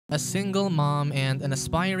A single mom and an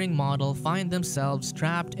aspiring model find themselves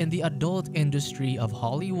trapped in the adult industry of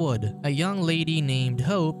Hollywood. A young lady named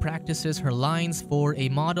Hope practices her lines for a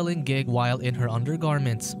modeling gig while in her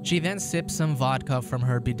undergarments. She then sips some vodka from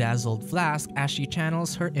her bedazzled flask as she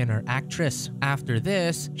channels her inner actress. After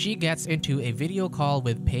this, she gets into a video call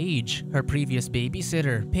with Paige, her previous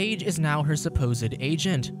babysitter. Paige is now her supposed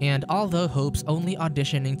agent, and although Hope's only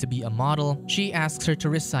auditioning to be a model, she asks her to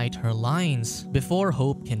recite her lines. Before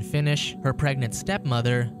Hope can finish, her pregnant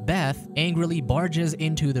stepmother, Beth, angrily barges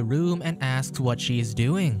into the room and asks what she is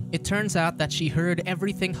doing. It turns out that she heard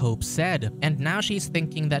everything Hope said, and now she's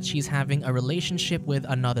thinking that she's having a relationship with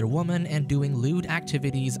another woman and doing lewd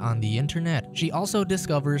activities on the internet. She also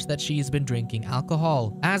discovers that she's been drinking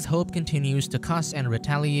alcohol. As Hope continues to cuss and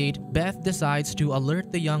retaliate, Beth decides to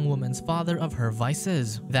alert the young woman's father of her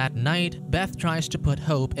vices. That night, Beth tries to put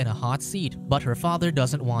Hope in a hot seat, but her father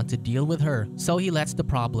doesn't want to deal with her, so he lets the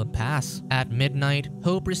problem pass. At midnight,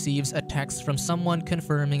 Hope receives a text from someone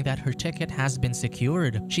confirming that her ticket has been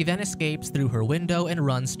secured. She then escapes through her window and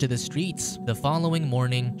runs to the streets. The following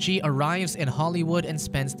morning, she arrives in Hollywood and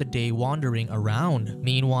spends the day wandering around.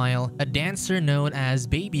 Meanwhile, a dancer known as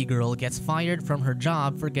Baby Girl gets fired from her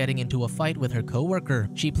job for getting into a fight with her coworker.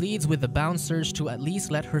 She pleads with the bouncers to at least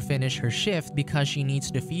let her finish her shift because she needs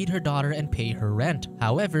to feed her daughter and pay her rent.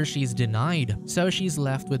 However, she's denied, so she's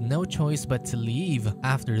left with no choice but to leave.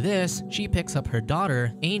 After this, she picks up her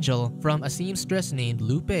daughter, Angel, from a seamstress named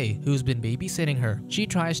Lupe, who's been babysitting her. She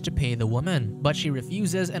tries to pay the woman, but she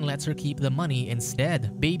refuses and lets her keep the money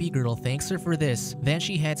instead. Baby Girl thanks her for this, then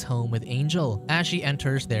she heads home with Angel. As she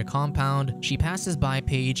enters their compound, she passes by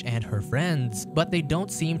Paige and her friends, but they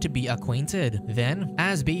don't seem to be acquainted. Then,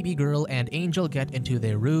 as Baby Girl and Angel get into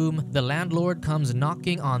their room, the landlord comes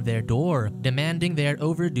knocking on their door, demanding their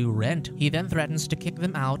overdue rent. He then threatens to kick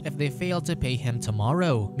them out if they fail to pay him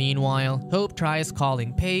tomorrow. Meanwhile, Hope tries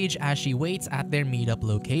calling Paige as she waits at their meetup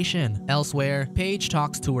location. Elsewhere, Paige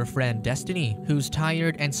talks to her friend Destiny, who's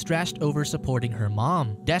tired and stressed over supporting her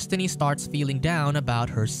mom. Destiny starts feeling down about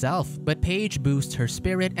herself, but Paige boosts her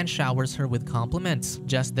spirit and showers her with compliments.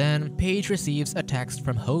 Just then, Paige receives a text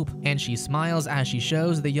from Hope, and she smiles as she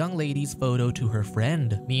shows the young lady's photo to her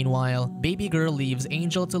friend. Meanwhile, Baby Girl leaves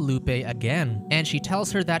Angel to Lupe again, and she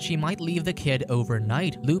tells her that she might leave the kid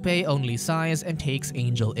overnight. Lupe only sighs and takes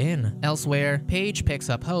Angel in. Elsewhere, Paige picks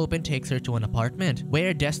up Hope and takes her to an apartment,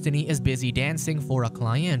 where Destiny is busy dancing for a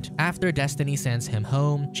client. After Destiny sends him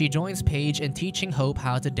home, she joins Paige in teaching Hope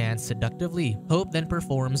how to dance seductively. Hope then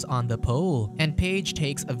performs on the pole, and Paige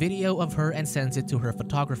takes a video of her and sends it to her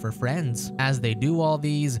photographer friends. As they do all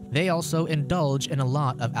these, they also indulge in a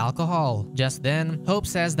lot of alcohol. Just then, Hope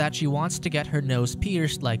says that she wants to get her nose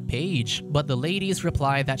pierced like Paige, but the ladies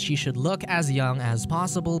reply that she should look as young as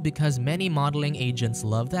possible because many modeling agents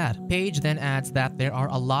love that. Paige then adds that there are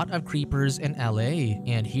a lot of creepers in LA,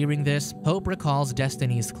 and hearing this, Hope recalls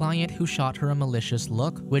Destiny's client who shot her a malicious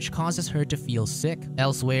look, which causes her to feel sick.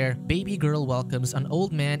 Elsewhere, Baby Girl welcomes an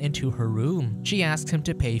old man into her room. She asks him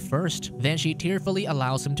to pay first, then she tearfully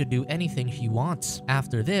allows him to do anything he wants.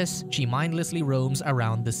 After this, she mindlessly roams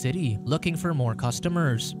around the city, looking for more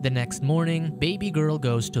customers. The next morning, Baby Girl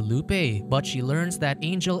goes to Lupe, but she learns that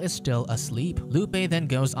Angel is still asleep. Lupe then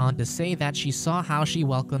goes on to say that she saw how she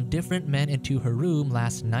welcomed different men into her room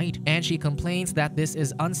last night, and she complains that this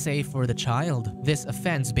is unsafe for the child. This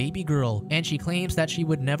offends Baby Girl, and she claims that she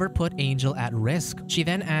would never put Angel at risk. She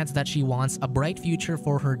then adds that she wants a bright future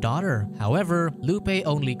for her daughter. However, Lupe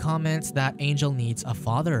only comments that Angel needs a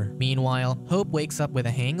father. Meanwhile, Hope wakes up with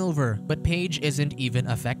a hangover, but Paige isn't even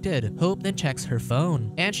affected. Hope then checks her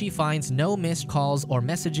phone, and she finds no missed calls or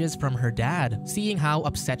messages from her dad. Seeing how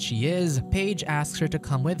upset she is, Paige asks her to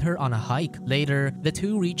come with her on a hike. Later, the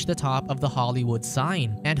two reach the top of the Hollywood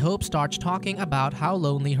sign, and Hope starts talking about how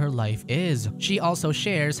lonely her life is. She also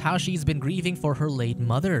shares how she's been grieving for her late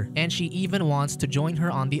mother, and she even wants to join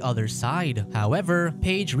her on the other side. However,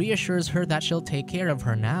 Paige reassures her that she'll take care of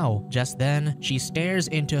her now. Just then, she stares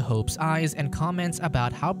into Hope's eyes and comments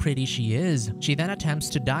about how pretty she is. She then attempts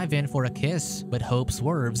to dive in for a kiss, but Hope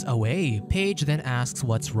swerves away. Paige then asks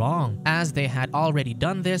what's wrong, as they had already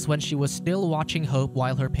done this when she was still watching Hope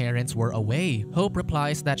while her parents were away. Hope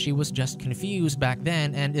replies that she was just confused back then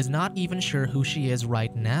person and is not even sure who she is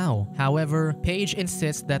right now. However, Paige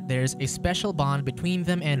insists that there's a special bond between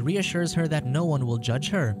them and reassures her that no one will judge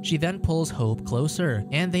her. She then pulls Hope closer,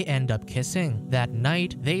 and they end up kissing. That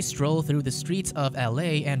night, they stroll through the streets of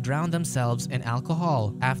LA and drown themselves in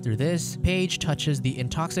alcohol. After this, Paige touches the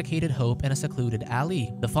intoxicated Hope in a secluded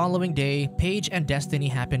alley. The following day, Paige and Destiny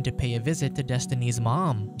happen to pay a visit to Destiny's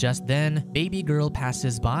mom. Just then, baby girl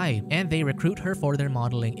passes by, and they recruit her for their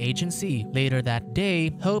modeling agency. Later that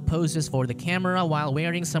day, Hope poses for the camera while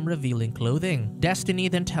wearing some revealing clothing. Destiny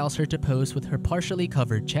then tells her to pose with her partially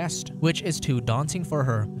covered chest, which is too daunting for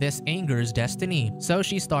her. This angers Destiny, so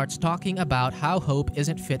she starts talking about how Hope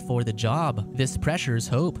isn't fit for the job. This pressures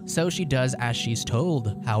Hope, so she does as she's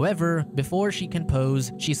told. However, before she can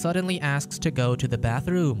pose, she suddenly asks to go to the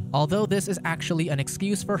bathroom, although this is actually an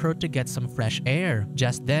excuse for her to get some fresh air.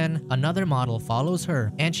 Just then, another model follows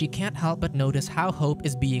her, and she can't help but notice how Hope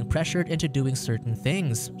is being pressured into doing certain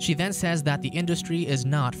things. She then says that the industry is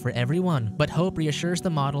not for everyone, but Hope reassures the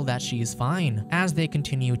model that she is fine. As they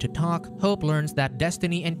continue to talk, Hope learns that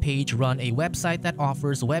Destiny and Paige run a website that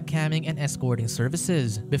offers webcamming and escorting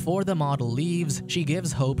services. Before the model leaves, she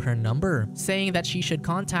gives Hope her number, saying that she should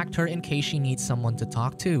contact her in case she needs someone to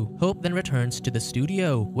talk to. Hope then returns to the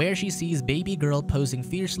studio, where she sees baby girl posing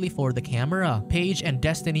fiercely for the camera. Paige and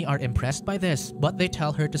Destiny are impressed by this, but they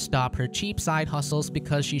tell her to stop her cheap side hustles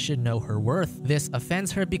because she should know her worth. This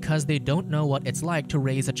offends her because they don't know what it's like to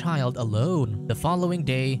raise a child alone. The following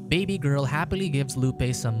day, baby girl happily gives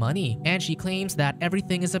Lupe some money, and she claims that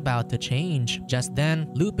everything is about to change. Just then,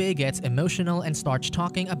 Lupe gets emotional and starts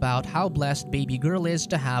talking about how blessed baby girl is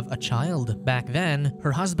to have a child. Back then,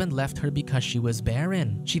 her husband left her because she was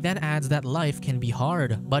barren. She then adds that life can be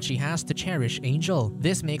hard, but she has to cherish Angel.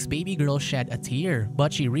 This makes baby girl shed a tear,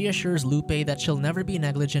 but she reassures Lupe that she'll never be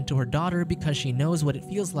negligent to her daughter because she knows what it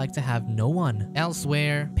feels like to have no one.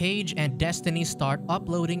 Elsewhere, Paige and Destiny start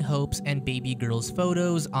uploading Hope's and baby girl's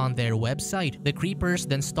photos on their website. The creepers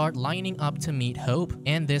then start lining up to meet Hope,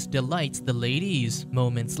 and this delights the ladies.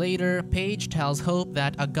 Moments later, Paige tells Hope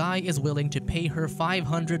that a guy is willing to pay her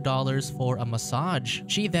 $500 for a massage.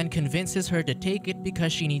 She then convinces her to take it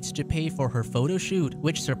because she needs to pay for her photo shoot,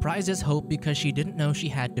 which surprises Hope because she didn't know she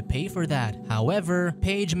had to pay for that. However,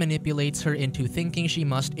 Paige manipulates her into thinking she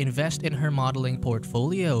must invest in her modeling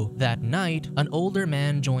portfolio. That night, an older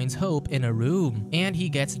man joins Hope in a room, and he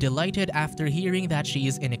gets delighted after hearing that she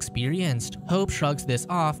is inexperienced. Hope shrugs this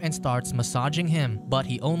off and starts massaging him, but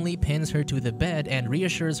he only pins her to the bed and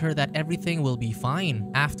reassures her that everything will be fine.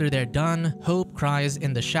 After they're done, Hope cries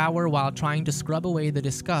in the shower while trying to scrub away the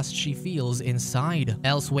disgust she feels inside.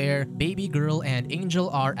 Elsewhere, baby girl and Angel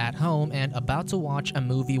are at home and about to watch a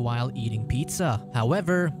movie while eating pizza.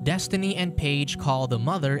 However, Destiny and Paige call the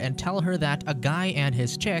mother and tell her that a guy and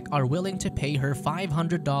his chick are willing to pay her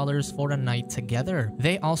 $500 for a night together.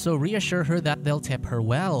 They also reassure her that they'll tip her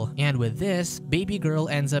well, and with this, baby girl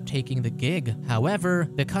ends up taking the gig. However,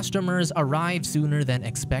 the customers arrive sooner than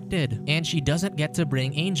expected, and she doesn't get to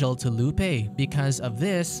bring Angel to Lupe. Because of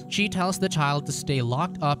this, she tells the child to stay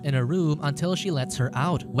locked up in a room until she lets her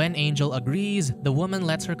out. When Angel agrees, the woman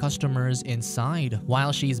lets her customers inside.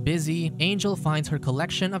 While she's busy, Angel finds her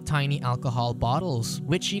collection of tiny alcohol bottles,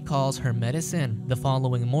 which she calls her medicine. The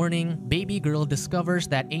following morning, baby girl discovers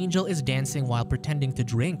that Angel is dancing while pretending to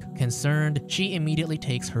drink. Concerned, she immediately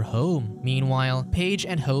takes her home. Meanwhile, Paige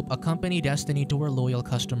and Hope accompany Destiny to her loyal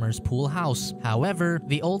customer's pool house. However,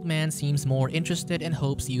 the old man seems more interested in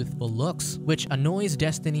Hope's youthful looks, which annoys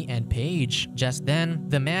Destiny and Paige. Just then,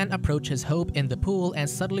 the man approaches Hope in the pool and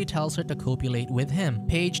subtly tells her to copulate with him.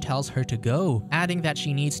 Paige tells her to go, adding that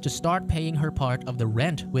she needs to start paying her part of the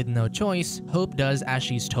rent. With no choice, Hope does as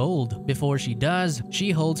she's told. Before she does,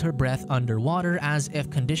 she holds her breath underwater as if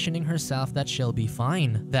conditioning herself that she'll be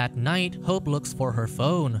fine. That night, Hope looks for her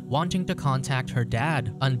phone, wanting to contact her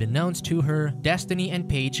dad. Unbeknownst to her, Destiny and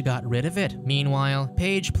Paige got rid of it. Meanwhile,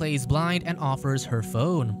 Paige plays blind and offers her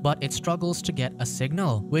phone, but it struggles to get a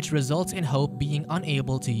signal, which results in Hope being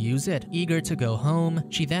unable to use it. Eager to go home,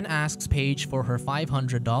 she then asks Paige for her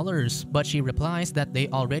 $500, but she replies that they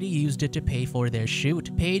already used it to pay for their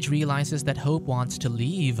shoot. Paige realizes that Hope wants to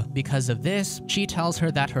leave. Because of this, she tells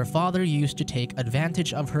her that her father used to take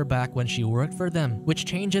advantage of her back when she worked for them, which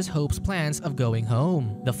changes Hope's plans of going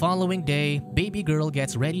home. The following day, baby girl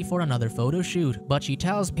gets ready for another photo shoot, but she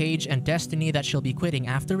tells Paige and Destiny that she'll be quitting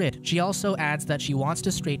after it. She also adds that she wants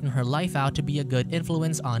to straighten her life out to be a good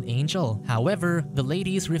influence on Angel. However, the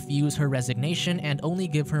ladies refuse her resignation and only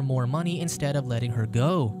give her more money instead of letting her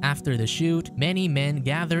go. After the shoot, many men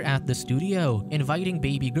gather at the studio, inviting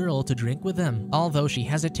baby girl to drink with them. Although she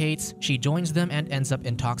hesitates, she joins them and ends up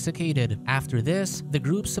intoxicated. After this, the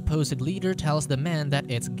group's supposed leader tells the men that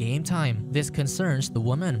it's game time. This concerns the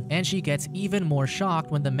woman, and she gets even more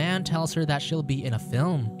shocked when the man tells her that she'll be in a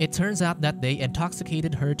film. It turns out that they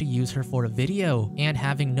intoxicated her to use her for a video, and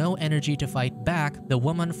having no energy to fight back, the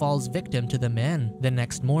woman falls victim to the men. The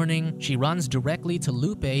next morning, she runs directly to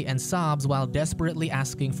Lupe and sobs while desperately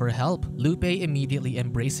asking for help. Lupe immediately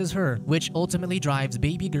embraces her, which ultimately drives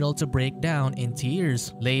baby girl to break down in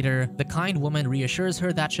tears. Later, the kind woman reassures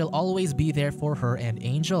her that she'll always be there for her and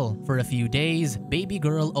Angel. For a few days, baby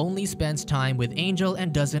girl only spends time with Angel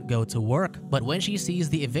and doesn't go to work. But when she sees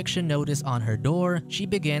the eviction notice on her door, she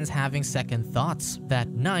begins having second thoughts. That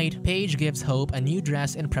night, Paige gives Hope a new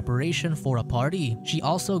dress in preparation for a party. She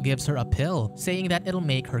also gives her a pill, saying that it'll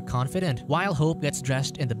make her confident. While Hope gets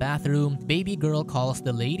dressed in the bathroom, baby girl calls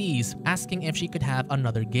the ladies, asking if she could have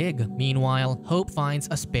another gig. Meanwhile, Hope finds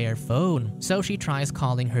a spare phone, so she tries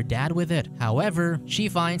calling her dad with it. However, she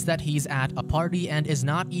finds that he's at a party and is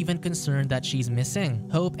not even concerned that she's missing.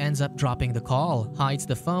 Hope ends up dropping the call, hides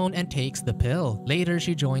the phone, and takes the pill. Later,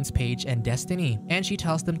 she joins Paige and Destiny, and she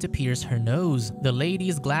tells them to pierce her nose. The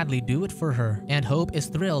ladies gladly do it for her, and Hope is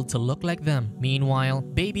thrilled to look like them. Meanwhile,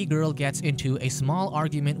 baby girl gets into a small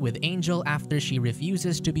argument with Angel after she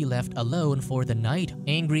refuses to be left alone for the night.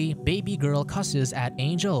 Angry, baby girl cusses at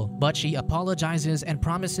Angel, but she apologizes and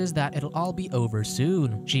promises that it'll all be over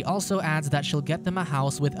soon. She also adds that she'll get them a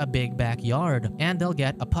house with a big backyard, and they'll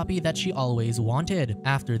get a puppy that she always wanted.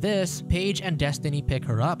 After this, Paige and Destiny pick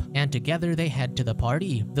her up, and together they head to the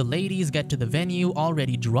party. The ladies get to the venue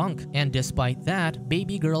already drunk, and despite that,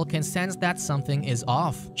 baby girl can sense that something is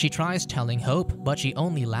off. She tries telling Hope, but she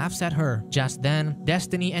only laughs at her. Just then,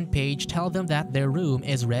 Destiny and Paige tell them that their room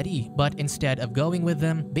is ready, but instead of going with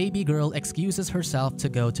them, baby girl excuses herself to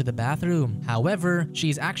go to the bathroom. However,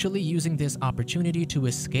 she's actually using this opportunity to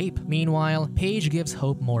escape. Meanwhile, Paige gives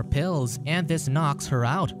Hope more pills, and this knocks her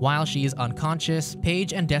out. While she is unconscious,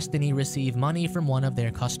 Paige and Destiny receive money from one of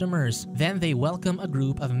their customers. Then they welcome a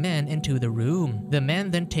group of men into the room. The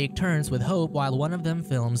men then take turns with Hope while one of them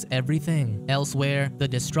films everything. Elsewhere, the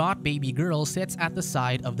distraught baby girl sits at the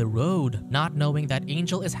side of the road, not knowing that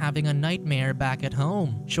Angel is having a nightmare back at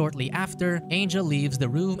home. Shortly after, Angel leaves the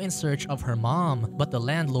room in search of her mom, but the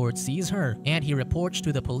landlord sees her, and he reports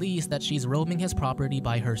to the police that she's roaming his property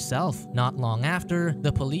by herself. Not long after,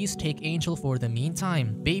 the police take Angel for the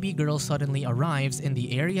meantime. Baby girl suddenly arrives in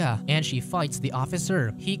the area, and she fights the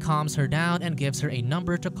officer. He calms her down and gives her a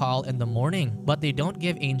number to call in the morning, but they don't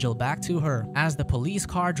give Angel back to her. As the police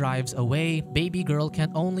car drives away, baby girl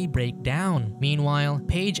can only break down. Meanwhile,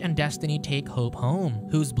 Paige and Destiny take Hope home,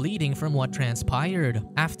 who's bleeding from what transpired.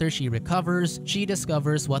 After she recovers, she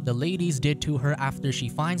discovers what the ladies did to her after she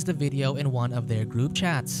finds the video in one of their group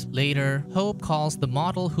chats. Later, Hope calls the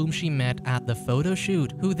model whom she met at the photo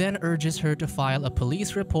shoot, who then urges her to file a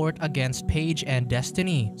police report against Paige and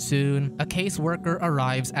Destiny. Soon, a caseworker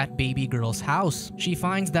arrives at baby girl's house. She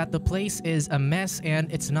finds that the place is a mess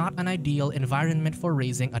and it's not an ideal environment for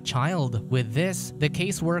raising a child. With this, the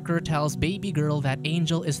caseworker tells baby girl that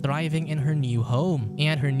Angel is thriving in her new home,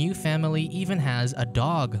 and her new family even has a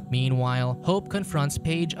dog. Meanwhile, Hope confronts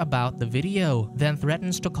Paige about the video, then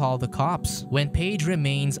threatens to call the cops. When Paige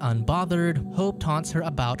remains unbothered, Hope taunts her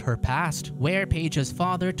about her past, where Paige's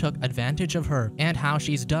father took advantage of her, and how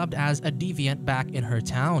she's dubbed as a deviant back in her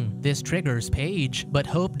town. This triggers Paige, but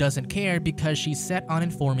Hope doesn't care because she's set on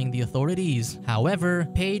informing the authorities. However,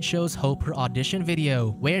 Paige shows Hope her audition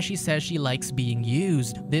video, where she says she likes being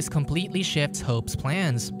used. This completely shifts Hope's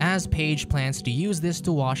plans, as Paige plans to use this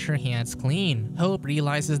to wash her hands clean. Hope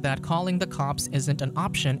realizes that calling the cops isn't an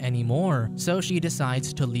option anymore, so she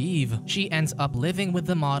decides to leave. She ends up living with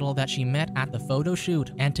the model that she met at the photo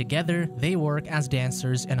shoot, and together they work as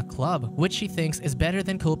dancers in a club, which she thinks is better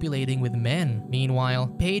than copulating with men. Meanwhile,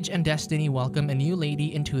 Paige and Destiny welcome a new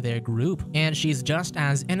lady into their group, and she's just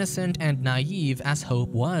as innocent and naive as Hope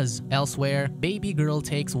was. Elsewhere, baby girl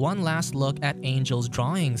takes one last look at Angel's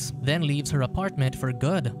drawings, then leaves her apartment for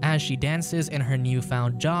good. As she dances in her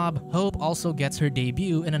newfound job, Hope also gets her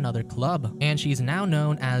debut in another club, and she's now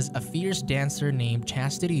known as a fierce dancer named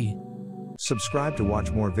Chastity. Subscribe to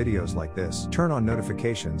watch more videos like this, turn on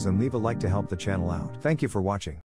notifications and leave a like to help the channel out. Thank you for watching.